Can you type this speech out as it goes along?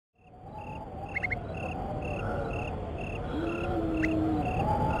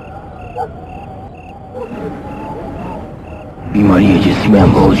بیماری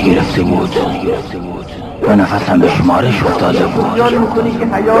جسمیم اوج گرفته بود و نفسم به شمارش افتاده بود. خیال میکنی که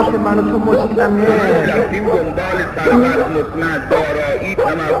حیات من و تو مشکلمه؟ رفتیم دنبال ثروت، مطمئن، دارایی،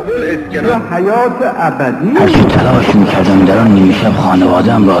 تمول، اسکناس و حیات ابدی. هرچی تلاش میکردم در آن نیمه شب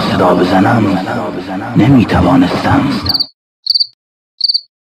خانواده‌ام را صدا بزنم نمیتوانستم.